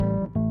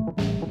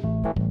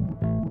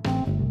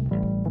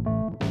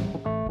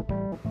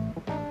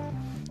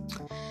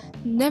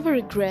Never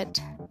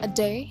regret a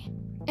day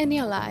in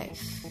your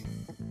life.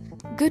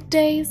 Good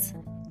days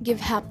give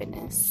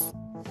happiness.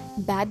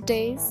 Bad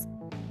days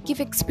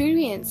give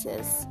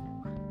experiences.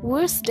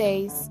 Worst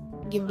days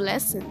give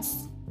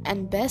lessons.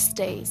 And best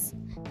days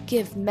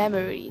give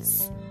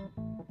memories.